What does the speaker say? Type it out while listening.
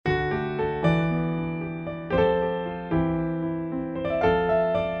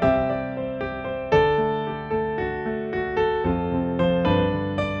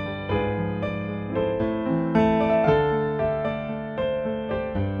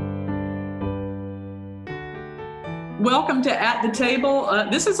Welcome to At the Table.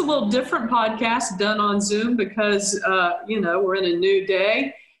 This is a little different podcast done on Zoom because, we're in a new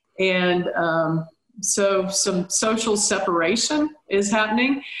day. And so some social separation is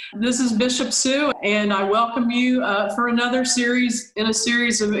happening. This is Bishop Sue, and I welcome you for another series in a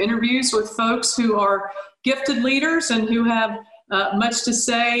series of interviews with folks who are gifted leaders and who have much to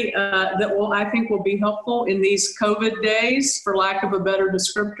say that I think will be helpful in these COVID days, for lack of a better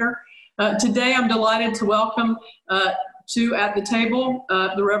descriptor. Today, I'm delighted to welcome to At the Table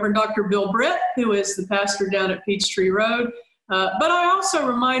the Reverend Dr. Bill Britt, who is the pastor down at Peachtree Road. But I also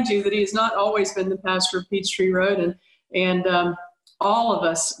remind you that he has not always been the pastor of Peachtree Road, and all of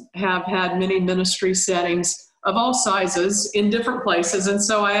us have had many ministry settings of all sizes in different places. And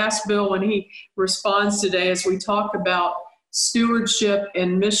so I asked Bill, when he responds today, as we talk about stewardship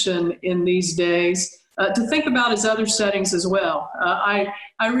and mission in these days, to think about his other settings as well.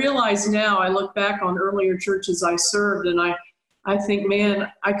 I realize now, I look back on earlier churches I served, and I think,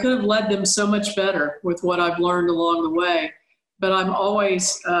 man, I could have led them so much better with what I've learned along the way. But I'm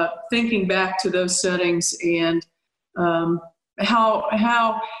always thinking back to those settings and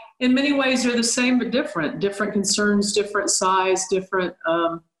how in many ways they're the same but different concerns, different size, different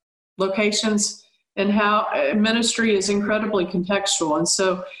locations, and how ministry is incredibly contextual. And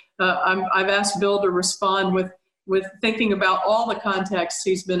so I've asked Bill to respond with thinking about all the contexts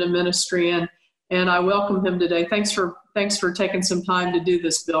he's been in ministry in, and I welcome him today. Thanks for taking some time to do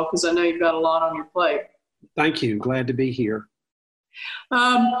this, Bill, because I know you've got a lot on your plate. Thank you. Glad to be here.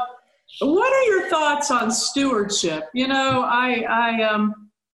 What are your thoughts on stewardship? You know, I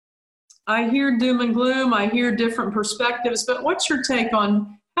hear doom and gloom. I hear different perspectives, but what's your take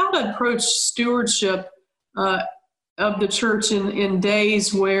on how to approach stewardship of the church in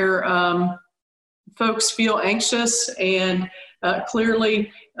days where folks feel anxious and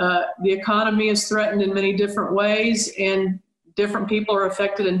clearly the economy is threatened in many different ways and different people are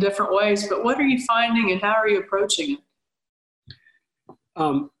affected in different ways? But what are you finding and how are you approaching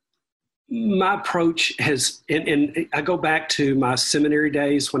it? My approach has, and I go back to my seminary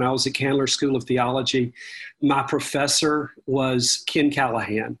days when I was at Candler School of Theology. My professor was Ken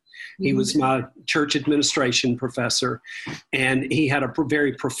Callahan. He was my church administration professor, and he had a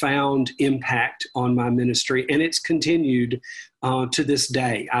very profound impact on my ministry, and it's continued to this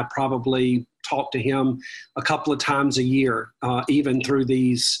day. I probably talk to him a couple of times a year, even through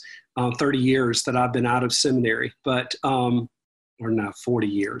these 30 years that I've been out of seminary, but or now 40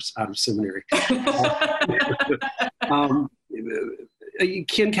 years out of seminary.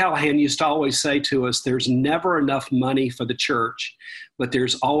 Ken Callahan used to always say to us, there's never enough money for the church, but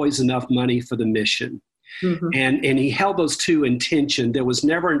there's always enough money for the mission. Mm-hmm. And he held those two in tension. There was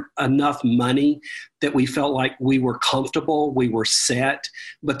never enough money that we felt like we were comfortable, we were set,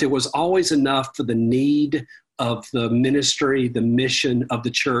 but there was always enough for the need of the ministry, the mission of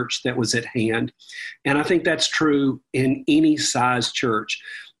the church that was at hand. And I think that's true in any size church.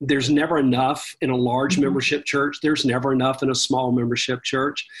 There's never enough in a large membership church. There's never enough in a small membership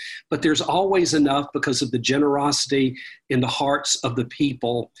church. But there's always enough because of the generosity in the hearts of the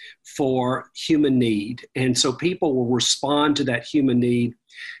people for human need. And so people will respond to that human need.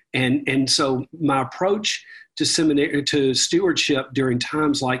 And so my approach to stewardship during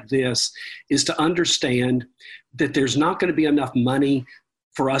times like this is to understand that there's not going to be enough money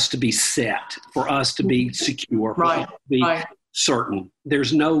for us to be set, for us to be secure, for us to be certain.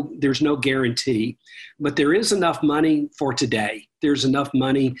 There's no guarantee, but there is enough money for today. There's enough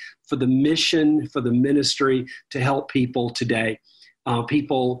money for the mission, for the ministry to help people today.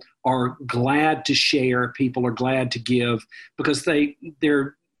 People are glad to share. People are glad to give because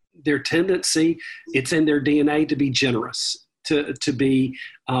their tendency, it's in their DNA to be generous, to be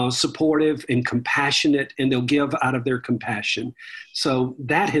supportive and compassionate, and they'll give out of their compassion. So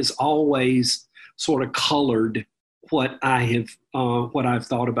that has always sort of colored what I've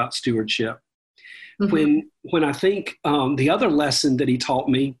thought about stewardship. Mm-hmm. When I think the other lesson that he taught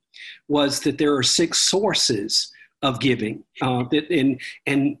me was that there are 6 sources of giving. In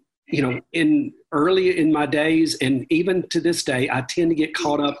early in my days, and even to this day, I tend to get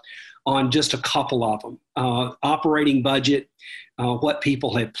caught up on just a couple of them. Operating budget, what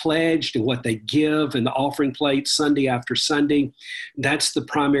people have pledged and what they give, and the offering plate Sunday after Sunday. That's the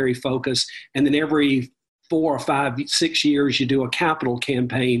primary focus. And then every 4 or 5, 6 years, you do a capital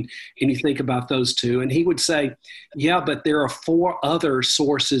campaign and you think about those two. And he would say, yeah, but there are 4 other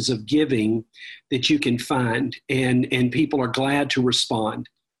sources of giving that you can find, and people are glad to respond.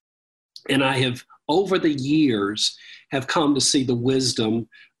 And I have, over the years, have come to see the wisdom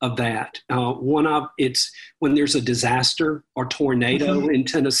of that. It's when there's a disaster or tornado in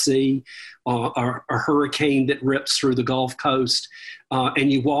Tennessee, or a hurricane that rips through the Gulf Coast,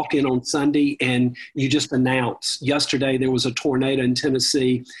 and you walk in on Sunday and you just announce, yesterday there was a tornado in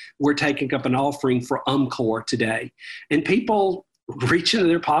Tennessee, we're taking up an offering for UMCOR today. And people reach into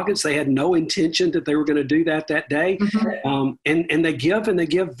their pockets. They had no intention that they were going to do that day. And they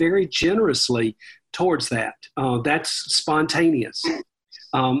give very generously towards that. That's spontaneous.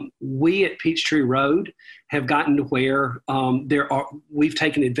 We at Peachtree Road have gotten to where we've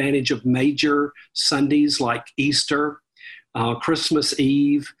taken advantage of major Sundays like Easter, Christmas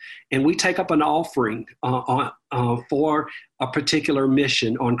Eve, and we take up an offering for a particular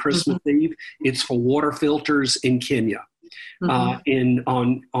mission on Christmas Eve. It's for water filters in Kenya.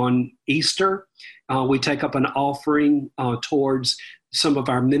 On Easter, we take up an offering towards some of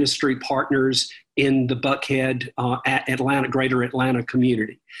our ministry partners in the Buckhead, Atlanta, Greater Atlanta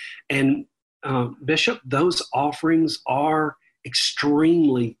community. And Bishop, those offerings are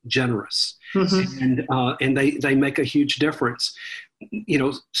extremely generous, and they make a huge difference. You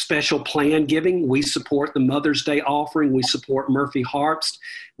know, special plan giving. We support the Mother's Day offering. We support Murphy Harpst.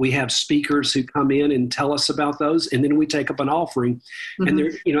 We have speakers who come in and tell us about those, and then we take up an offering. And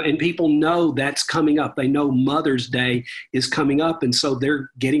they're, and people know that's coming up. They know Mother's Day is coming up, and so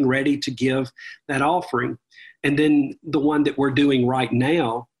they're getting ready to give that offering. And then the one that we're doing right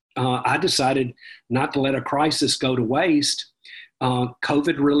now, I decided not to let a crisis go to waste.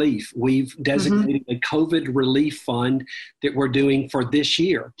 COVID relief. We've designated a COVID relief fund that we're doing for this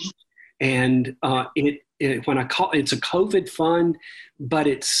year. And when I call it's a COVID fund, but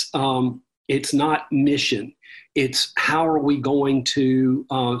it's not mission. It's how are we going to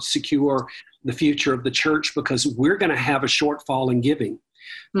secure the future of the church, because we're going to have a shortfall in giving.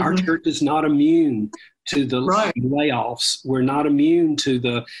 Our church is not immune to the layoffs. We're not immune to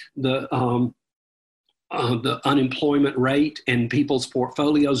the unemployment rate and people's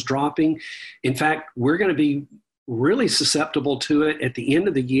portfolios dropping. In fact, we're going to be really susceptible to it at the end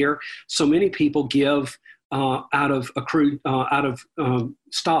of the year. So many people give out of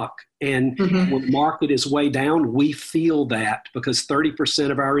stock. And when the market is way down, we feel that, because 30%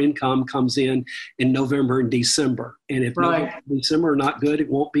 of our income comes in November and December. And if November and December are not good, it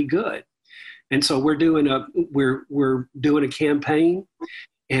won't be good. And so we're doing a campaign,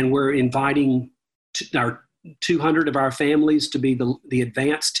 and we're inviting our 200 of our families to be the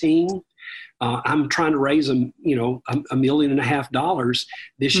advanced team. I'm trying to raise $1.5 million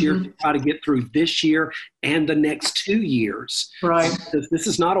this year to try to get through this year and the next 2 years. Right. Because this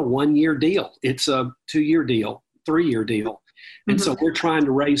is not a 1-year deal. It's a 2-year deal, 3-year deal. And so we're trying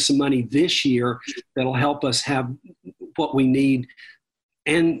to raise some money this year that'll help us have what we need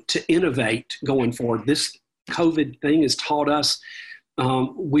and to innovate going forward. This COVID thing has taught us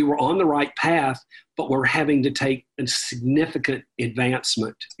we were on the right path, but we're having to take a significant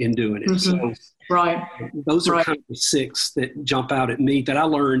advancement in doing it. So those are kind of the 6 that jump out at me that I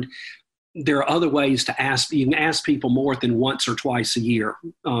learned. There are other ways to ask. You can ask people more than once or twice a year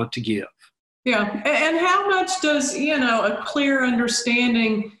to give. Yeah. And how much does, a clear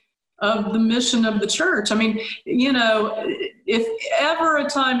understanding of the mission of the church? I mean, if ever a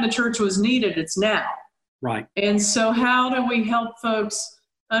time the church was needed, it's now. Right. And so how do we help folks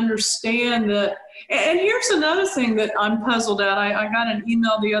understand that? And here's another thing that I'm puzzled at. I got an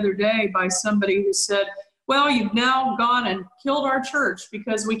email the other day by somebody who said, well, you've now gone and killed our church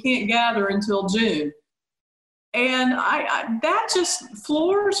because we can't gather until June. And that just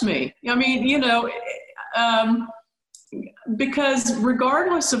floors me. I mean, because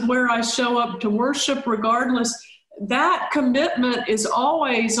regardless of where I show up to worship, that commitment is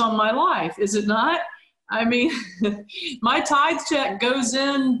always on my life, is it not? I mean, my tithe check goes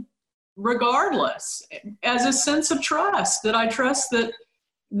in regardless, as a sense of trust, that I trust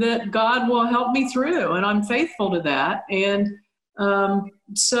that God will help me through, and I'm faithful to that. And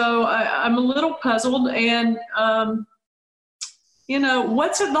so I'm a little puzzled. And,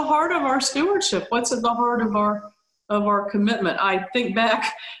 what's at the heart of our stewardship? What's at the heart of our commitment? I think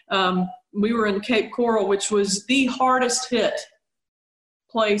back, we were in Cape Coral, which was the hardest hit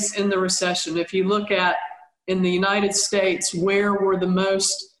place in the recession. If you look at in the United States, where were the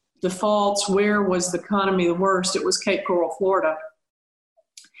most defaults, where was the economy the worst, it was Cape Coral, Florida.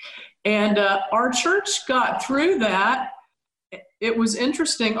 And our church got through that. It was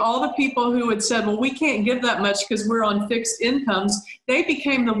interesting. All the people who had said, well, we can't give that much because we're on fixed incomes, they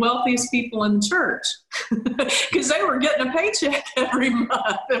became the wealthiest people in the church because they were getting a paycheck every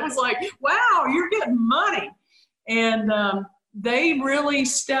month. It was like, wow, you're getting money. And they really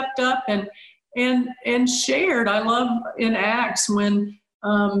stepped up. And and shared. I love in Acts when,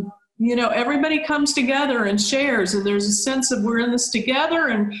 everybody comes together and shares, and there's a sense of we're in this together.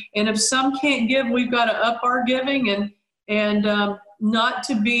 And if some can't give, we've got to up our giving and not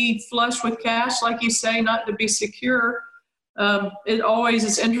to be flush with cash, like you say, not to be secure. It always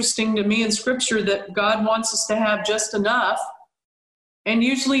is interesting to me in Scripture that God wants us to have just enough, and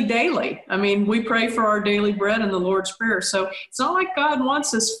usually daily. I mean, we pray for our daily bread in the Lord's Prayer. So it's not like God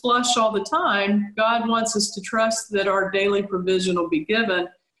wants us flush all the time. God wants us to trust that our daily provision will be given.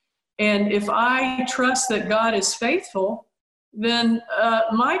 And if I trust that God is faithful, then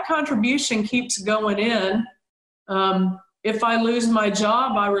my contribution keeps going in. If I lose my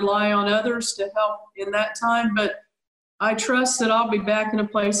job, I rely on others to help in that time. But I trust that I'll be back in a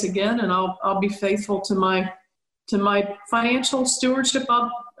place again, and I'll be faithful to my financial stewardship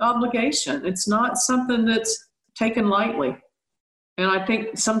obligation. It's not something that's taken lightly. And I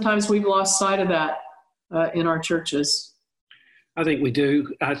think sometimes we've lost sight of that in our churches. I think we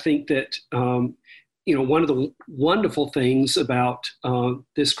do. I think that, one of the wonderful things about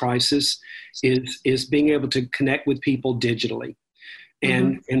this crisis is being able to connect with people digitally.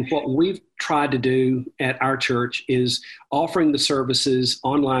 And what we've tried to do at our church is offering the services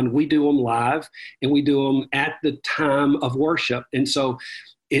online. We do them live, and we do them at the time of worship. And so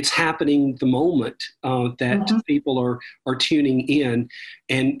it's happening the moment that people are tuning in.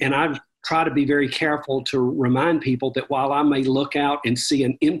 And I've tried to be very careful to remind people that while I may look out and see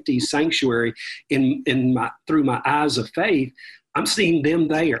an empty sanctuary through my eyes of faith, I'm seeing them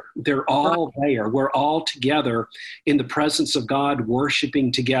there. They're all there. We're all together in the presence of God,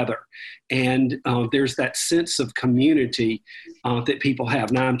 worshiping together. And there's that sense of community that people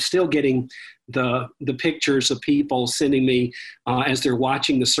have. Now, I'm still getting the pictures of people sending me as they're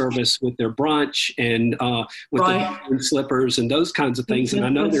watching the service with their brunch and with the slippers and those kinds of things. And I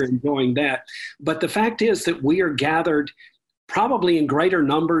know they're enjoying that. But the fact is that we are gathered probably in greater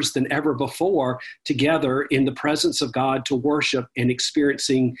numbers than ever before together in the presence of God to worship and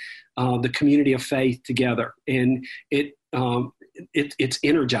experiencing the community of faith together. And it's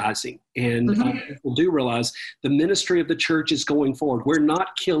energizing. And people do realize the ministry of the church is going forward. We're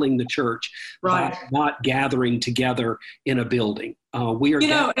not killing the church by not gathering together in a building. We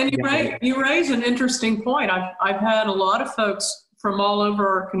are, and you raise an interesting point. I've had a lot of folks from all over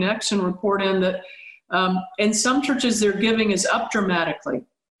our connection report in that in some churches, their giving is up dramatically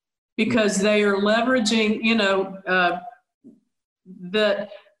because they are leveraging, that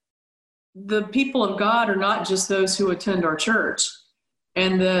the people of God are not just those who attend our church.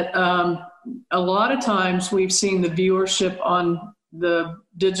 And that a lot of times we've seen the viewership on the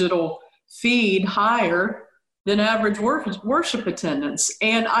digital feed higher than average worship attendance.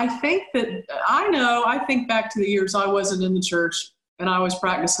 And I think back to the years I wasn't in the church and I was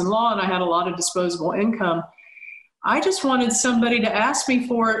practicing law and I had a lot of disposable income. I just wanted somebody to ask me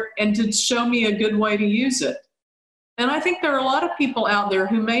for it and to show me a good way to use it. And I think there are a lot of people out there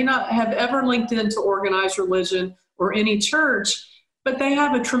who may not have ever linked into organized religion or any church, but they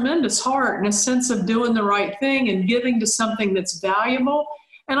have a tremendous heart and a sense of doing the right thing and giving to something that's valuable.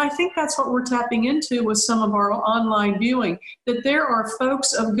 And I think that's what we're tapping into with some of our online viewing, that there are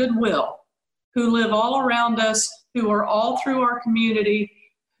folks of goodwill who live all around us, who are all through our community,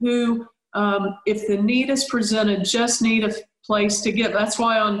 who, if the need is presented, just need a place to give. That's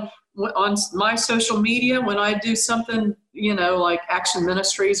why on my social media, when I do something, like Action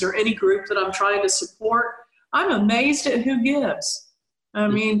Ministries or any group that I'm trying to support, I'm amazed at who gives. I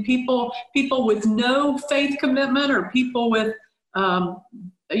mean, people with no faith commitment or people with, no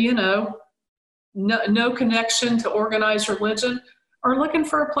connection to organized religion are looking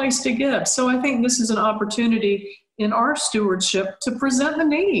for a place to give. So I think this is an opportunity in our stewardship to present the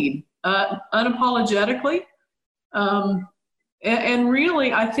need unapologetically. And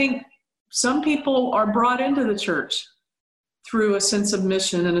really, I think some people are brought into the church through a sense of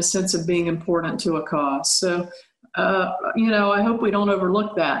mission and a sense of being important to a cause. So, I hope we don't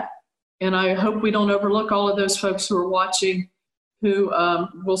overlook that. And I hope we don't overlook all of those folks who are watching, who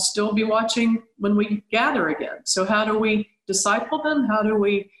will still be watching when we gather again. So how do we disciple them? How do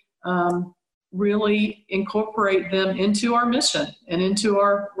we really incorporate them into our mission and into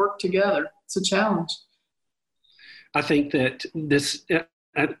our work together? It's a challenge. I think that this,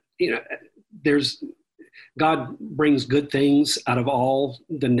 God brings good things out of all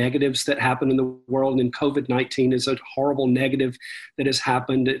the negatives that happen in the world. And COVID-19 is a horrible negative that has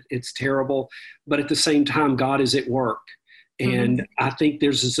happened. It's terrible. But at the same time, God is at work. And I think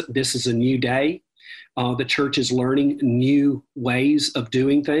this is a new day. The church is learning new ways of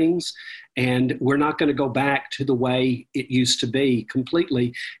doing things, and we're not going to go back to the way it used to be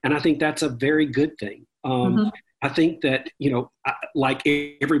completely. And I think that's a very good thing. I think that, like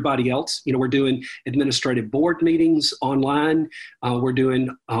everybody else, we're doing administrative board meetings online. We're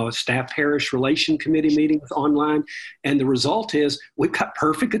doing staff parish relation committee meetings online. And the result is we've got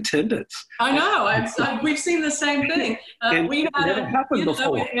perfect attendance. I know. We've seen the same thing. We had it happened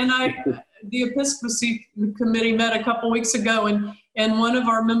before. The Episcopacy Committee met a couple weeks ago, and one of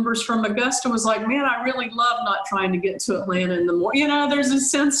our members from Augusta was like, man, I really love not trying to get to Atlanta in the morning. There's a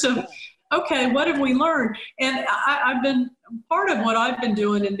sense of, okay, what have we learned? And I've been, part of what I've been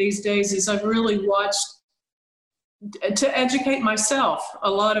doing in these days is I've really watched to educate myself. A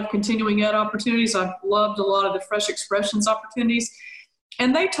lot of continuing ed opportunities. I've loved a lot of the Fresh Expressions opportunities.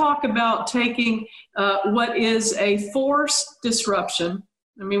 And they talk about taking what is a forced disruption.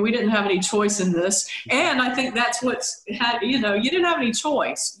 I mean, we didn't have any choice in this. And I think that's what's had, you didn't have any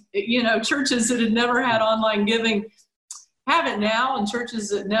choice. Churches that had never had online giving have it now, and churches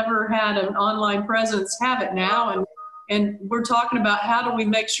that never had an online presence have it now. And we're talking about how do we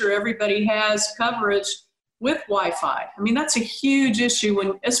make sure everybody has coverage with Wi-Fi. I mean, that's a huge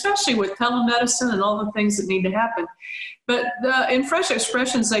issue, especially with telemedicine and all the things that need to happen. But in Fresh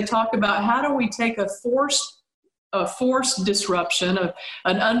Expressions, they talk about how do we take a forced disruption,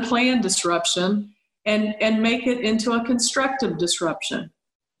 an unplanned disruption, and make it into a constructive disruption.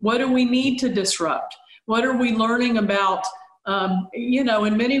 What do we need to disrupt? What are we learning about?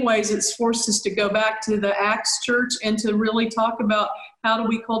 In many ways, it's forced us to go back to the Acts church and to really talk about how do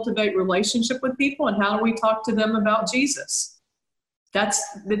we cultivate relationship with people and how do we talk to them about Jesus. That's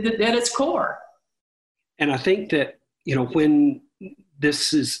at its core. And I think that, when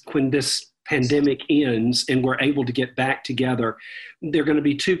this pandemic ends and we're able to get back together, there are going to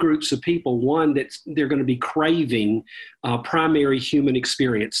be two groups of people. One, they're going to be craving primary human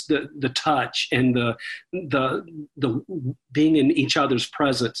experience, the touch and the being in each other's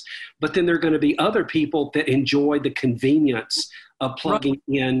presence. But then there are going to be other people that enjoy the convenience of plugging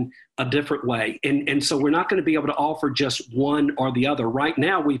in a different way. And so we're not going to be able to offer just one or the other. Right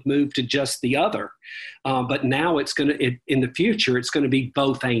now, we've moved to just the other. But now in the future, it's going to be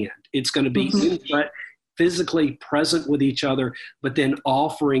both and. It's going to be physically present with each other, but then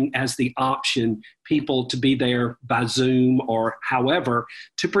offering as the option people to be there by Zoom or however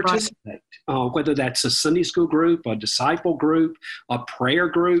to participate, whether that's a Sunday school group, a disciple group, a prayer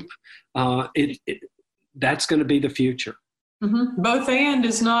group. That's going to be the future. Mm-hmm. Both and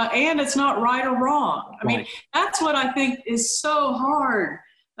it's not right or wrong. I mean, that's what I think is so hard.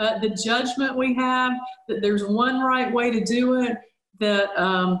 The judgment we have that there's one right way to do it, that,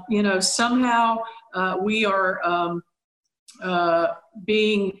 somehow we are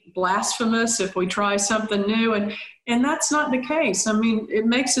being blasphemous if we try something new. And that's not the case. I mean, it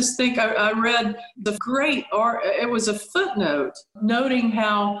makes us think. I read it was a footnote noting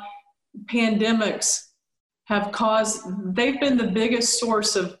how pandemics they've been the biggest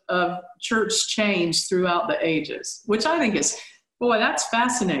source of church change throughout the ages, which I think is, boy, that's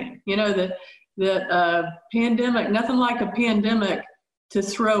fascinating. That pandemic, nothing like a pandemic to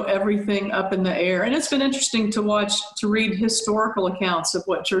throw everything up in the air. And it's been interesting to read historical accounts of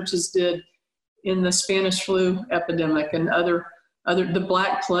what churches did in the Spanish flu epidemic and the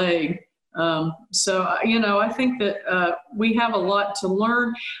Black Plague. I think that we have a lot to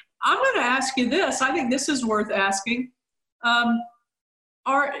learn. I'm going to ask you this. I think this is worth asking.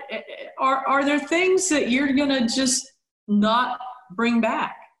 Are there things that you're going to just not bring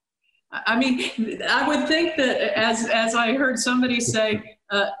back? I mean, I would think that as I heard somebody say,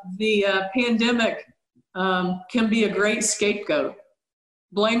 the pandemic can be a great scapegoat.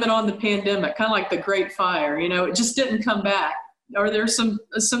 Blame it on the pandemic, kind of like the Great Fire. It just didn't come back. Are there some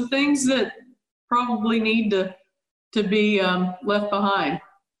things that probably need to be left behind?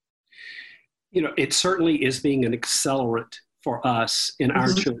 It certainly is being an accelerant for us in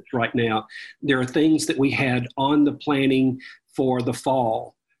our church right now. There are things that we had on the planning for the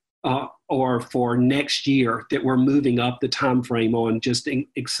fall or for next year that we're moving up the time frame on, just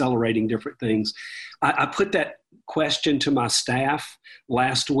accelerating different things. I put that question to my staff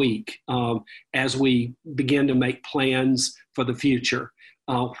last week as we begin to make plans for the future.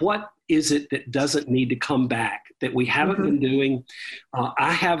 What is it that doesn't need to come back that we haven't been doing?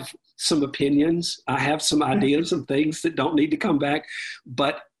 I have some opinions. I have some ideas of things that don't need to come back,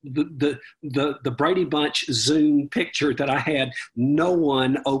 but the Brady Bunch Zoom picture that I had, no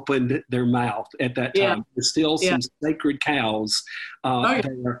one opened their mouth at that time. There's still some sacred cows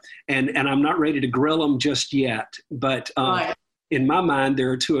there, and I'm not ready to grill them just yet. But in my mind,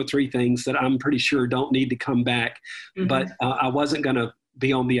 there are 2 or 3 things that I'm pretty sure don't need to come back, but I wasn't going to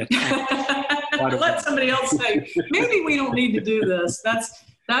be on the attack. Let somebody else say, maybe we don't need to do this.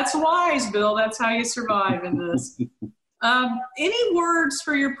 That's wise, Bill. That's how you survive in this. Any words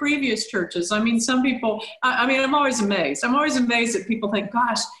for your previous churches? I mean, some people, I'm always amazed. I'm always amazed that people think,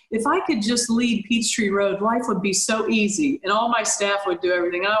 gosh, if I could just lead Peachtree Road, life would be so easy. And all my staff would do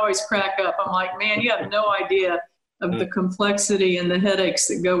everything. I always crack up. I'm like, man, you have no idea of the complexity and the headaches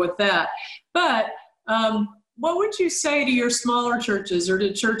that go with that. But what would you say to your smaller churches or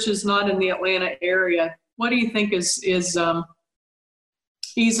to churches not in the Atlanta area? What do you think is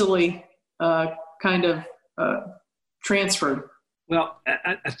easily kind of transferred? Well,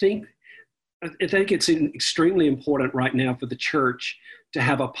 I think it's extremely important right now for the church to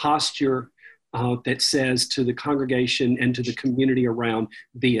have a posture that says to the congregation and to the community around,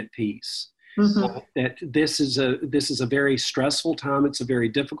 be at peace. That this is a very stressful time. It's a very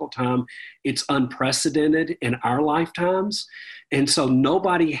difficult time. It's unprecedented in our lifetimes. And so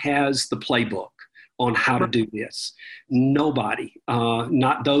nobody has the playbook on how to do this. Nobody,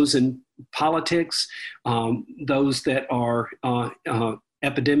 not those in politics, those that are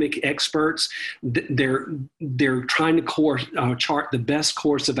epidemic experts, they're trying to chart the best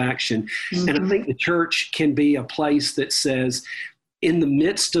course of action. And I think the church can be a place that says, in the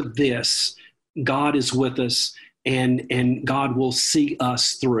midst of this, God is with us, and God will see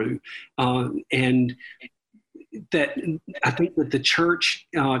us through. And that I think that the church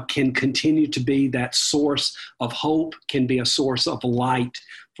can continue to be that source of hope, can be a source of light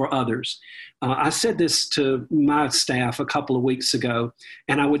for others. I said this to my staff a couple of weeks ago,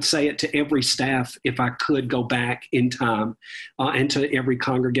 and I would say it to every staff if I could go back in time, and to every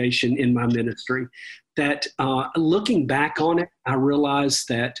congregation in my ministry, that looking back on it, I realized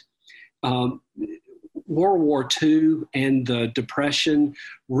that World War II and the Depression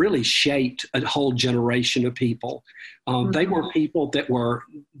really shaped a whole generation of people. They were people that were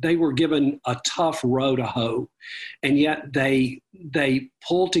given a tough row to hoe, and yet they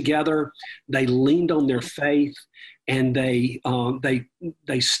pulled together, they leaned on their faith, and they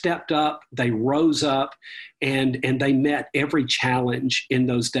stepped up, they rose up, and they met every challenge in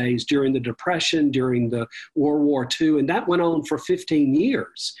those days during the Depression, during the World War II, and that went on for 15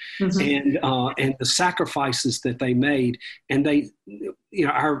 years. And the sacrifices that they made, and they,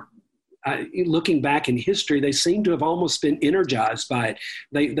 looking back in history, they seem to have almost been energized by it.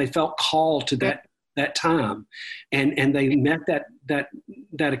 They felt called to that time, and they met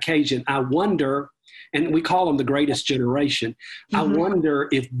that occasion. I wonder. And we call them the greatest generation. I wonder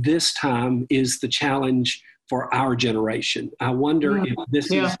if this time is the challenge for our generation. I wonder if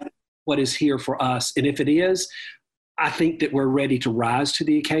this is what is here for us. And if it is, I think that we're ready to rise to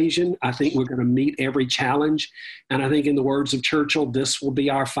the occasion. I think we're going to meet every challenge. And I think, in the words of Churchill, this will be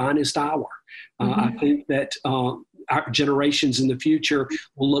our finest hour. I think that our generations in the future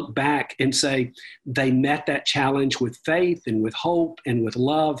will look back and say they met that challenge with faith and with hope and with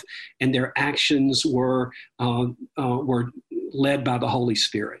love, and their actions were led by the Holy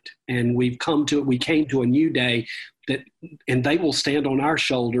Spirit. And we came to a new day and they will stand on our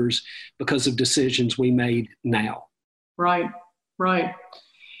shoulders because of decisions we made now. Right.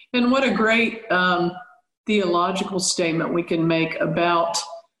 And what a great theological statement we can make about,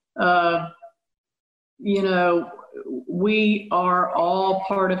 we are all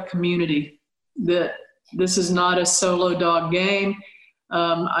part of community, that this is not a solo dog game.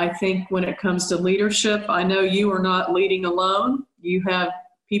 I think when it comes to leadership, I know you are not leading alone. You have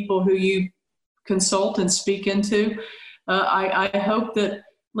people who you consult and speak into. I hope that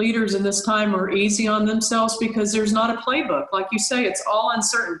leaders in this time are easy on themselves, because there's not a playbook. Like you say, it's all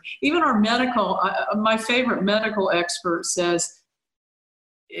uncertain. Even our my favorite medical expert says,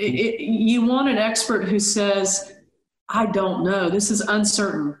 you want an expert who says, I don't know, this is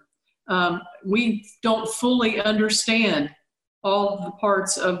uncertain. We don't fully understand all of the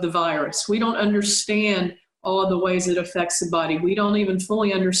parts of the virus. We don't understand all of the ways it affects the body. We don't even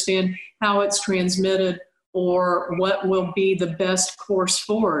fully understand how it's transmitted or what will be the best course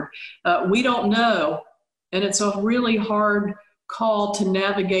forward. We don't know, and it's a really hard call to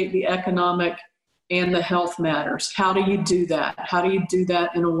navigate the economic and the health matters. How do you do that? How do you do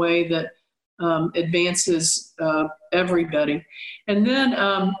that in a way that advances everybody? And then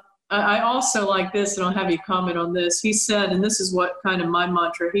I also like this, and I'll have you comment on this. He said, and this is what kind of my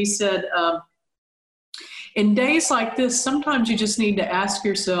mantra, he said, in days like this, sometimes you just need to ask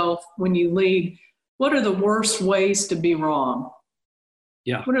yourself when you lead, what are the worst ways to be wrong?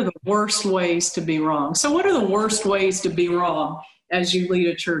 Yeah. What are the worst ways to be wrong? So what are the worst ways to be wrong as you lead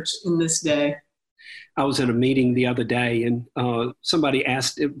a church in this day? I was in a meeting the other day, and somebody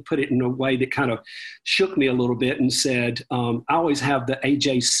put it in a way that kind of shook me a little bit and said, I always have the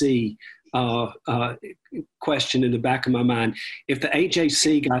AJC question in the back of my mind. If the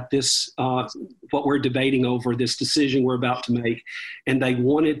AJC got this, what we're debating over, this decision we're about to make, and they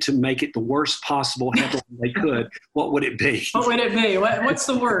wanted to make it the worst possible headline they could, what would it be? What would it be? What's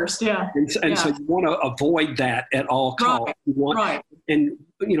the worst? Yeah. And so you want to avoid that at all costs. Right. And,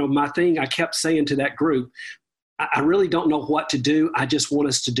 my thing I kept saying to that group, I really don't know what to do. I just want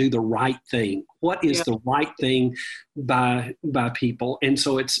us to do the right thing. What is the right thing by people? And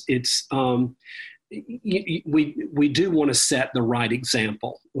so we do want to set the right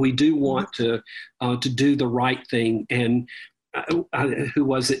example. We do want to do the right thing. And who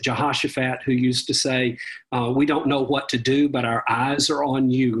was it? Jehoshaphat, who used to say, we don't know what to do, but our eyes are on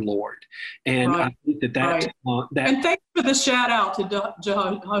you, Lord. And I think that and thanks for the shout out to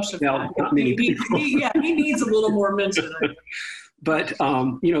Jehoshaphat. Not many people. He needs a little more mention. But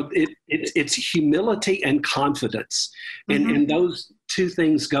it's humility and confidence, and those two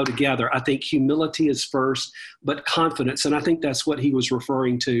things go together. I think humility is first, but confidence, and I think that's what he was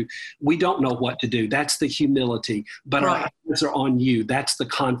referring to. We don't know what to do. That's the humility, but our eyes are on you. That's the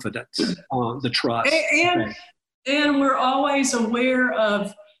confidence, the trust. And we're always aware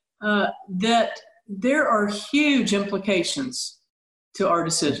of that there are huge implications to our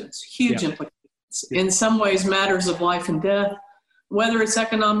decisions. Huge implications. In some ways, matters of life and death, whether it's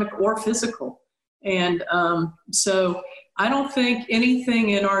economic or physical. And so I don't think anything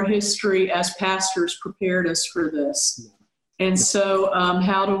in our history as pastors prepared us for this. And so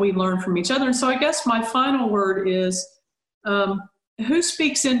how do we learn from each other? And so I guess my final word is, who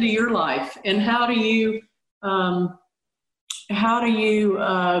speaks into your life, and how do you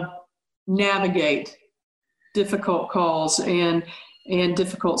navigate difficult calls and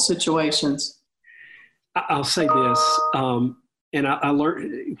difficult situations? I'll say this, and I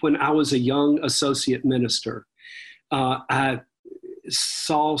learned when I was a young associate minister. I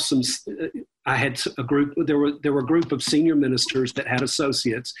saw I had a group. There were a group of senior ministers that had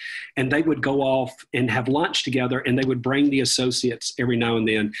associates, and they would go off and have lunch together, and they would bring the associates every now and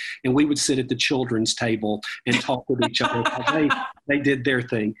then, and we would sit at the children's table and talk with each other. They did their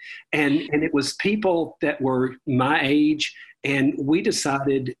thing, and it was people that were my age, and we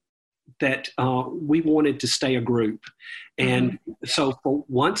decided that we wanted to stay a group. And so for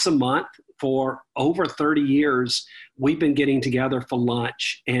once a month for over 30 years, we've been getting together for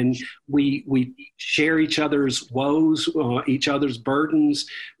lunch, and we share each other's woes, each other's burdens.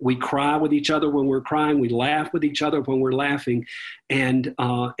 We cry with each other when we're crying. We laugh with each other when we're laughing. And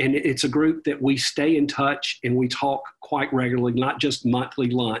it's a group that we stay in touch, and we talk quite regularly, not just monthly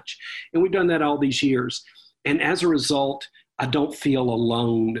lunch. And we've done that all these years. And as a result, I don't feel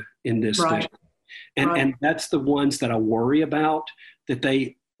alone in this thing. And that's the ones that I worry about, that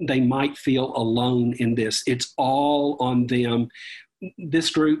they might feel alone in this. It's all on them.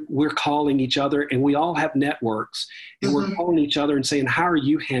 This group, we're calling each other, and we all have networks, and we're calling each other and saying, how are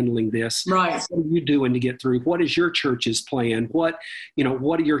you handling this? Right. What are you doing to get through? What is your church's plan? What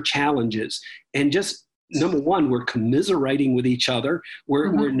are your challenges? And just number one, we're commiserating with each other.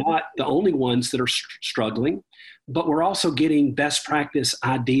 We're not the only ones that are struggling, but we're also getting best practice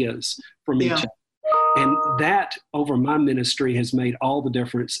ideas from each other. And that over my ministry has made all the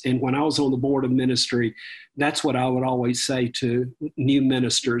difference. And when I was on the board of ministry, that's what I would always say to new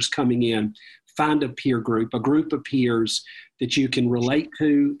ministers coming in. Find a peer group, a group of peers that you can relate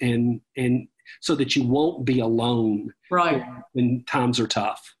to, and so that you won't be alone when times are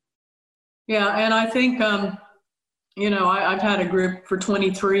tough. Yeah, and I think, I've had a group for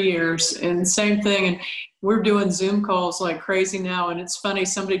 23 years, and same thing. And we're doing Zoom calls like crazy now. And it's funny,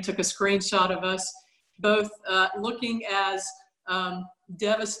 somebody took a screenshot of us both looking as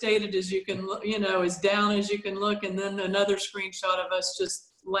devastated as you can look, as down as you can look, and then another screenshot of us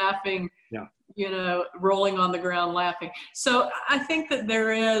just laughing, rolling on the ground laughing. So I think that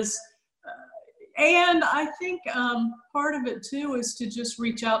there is, and I think part of it too is to just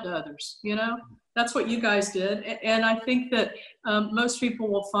reach out to others, That's what you guys did. And I think that most people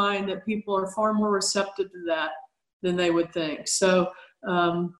will find that people are far more receptive to that than they would think. So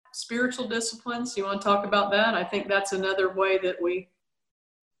spiritual disciplines, you want to talk about that? I think that's another way that we...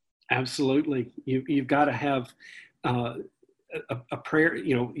 Absolutely. You've got to have a prayer,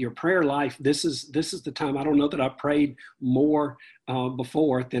 your prayer life. This is the time. I don't know that I prayed more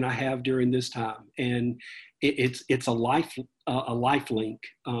before than I have during this time. And it's a life link,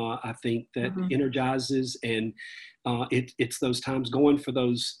 I think, that energizes, and it's those times going for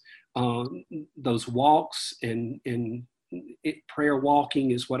those walks and prayer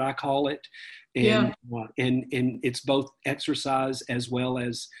walking is what I call it. And, and it's both exercise as well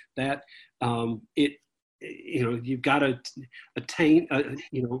as that. You've got to attend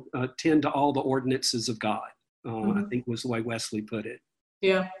to all the ordinances of God. I think was the way Wesley put it.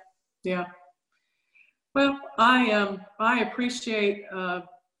 Yeah. Well, I appreciate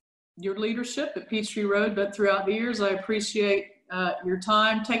your leadership at Peachtree Road, but throughout the years, I appreciate your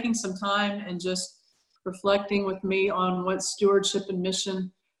time, taking some time and just reflecting with me on what stewardship and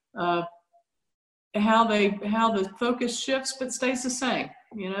mission, how the focus shifts but stays the same.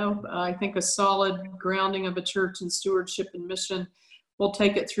 I think a solid grounding of a church in stewardship and mission will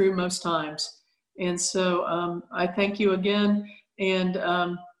take it through most times. And so I thank you again,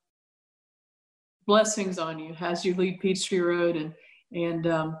 and blessings on you as you lead Peachtree Road and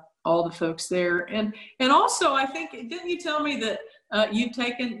all the folks there. And also, I think, didn't you tell me that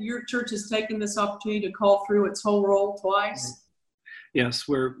your church has taken this opportunity to call through its whole roll twice? Yes,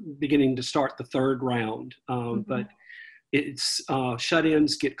 we're beginning to start the third round, but it's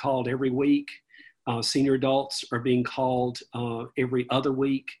shut-ins get called every week. Senior adults are being called every other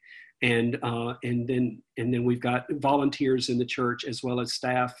week, and then we've got volunteers in the church as well as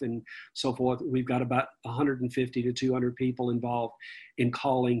staff and so forth. We've got about 150 to 200 people involved in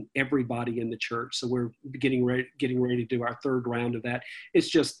calling everybody in the church. So we're getting ready to do our third round of that. It's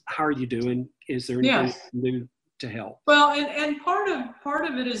just, how are you doing? Is there anything new to help? Well, and part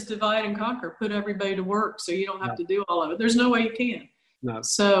of it is divide and conquer, put everybody to work so you don't have to do all of it. There's no way you can. No.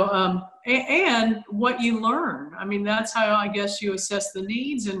 So, and what you learn, I mean, that's how I guess you assess the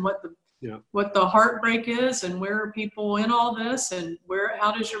needs and what the heartbreak is, and where are people in all this, and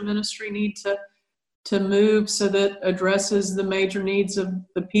how does your ministry need to move so that addresses the major needs of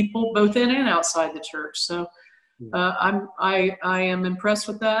the people both in and outside the church. So I am impressed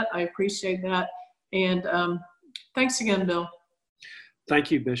with that. I appreciate that. And thanks again, Bill. Thank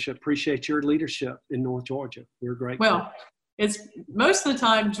you, Bishop. Appreciate your leadership in North Georgia. We're grateful. Well, it's most of the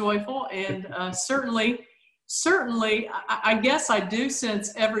time joyful, and certainly, I guess I do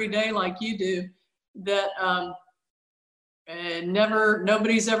sense every day, like you do, that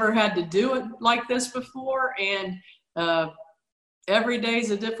nobody's ever had to do it like this before, and every day is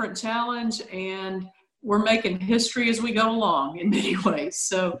a different challenge, and we're making history as we go along in many ways.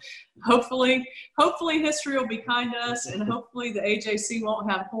 So hopefully history will be kind to us, and hopefully the AJC won't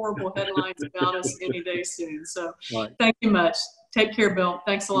have horrible headlines about us any day soon. So Thank you much. Take care, Bill.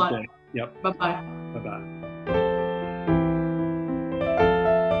 Thanks a lot. Okay. Yep. Bye-bye. Bye-bye.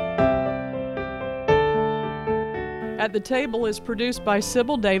 At the Table is produced by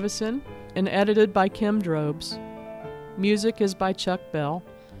Sybil Davison and edited by Kim Drobes. Music is by Chuck Bell.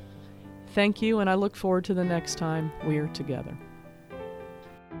 Thank you, and I look forward to the next time we are together.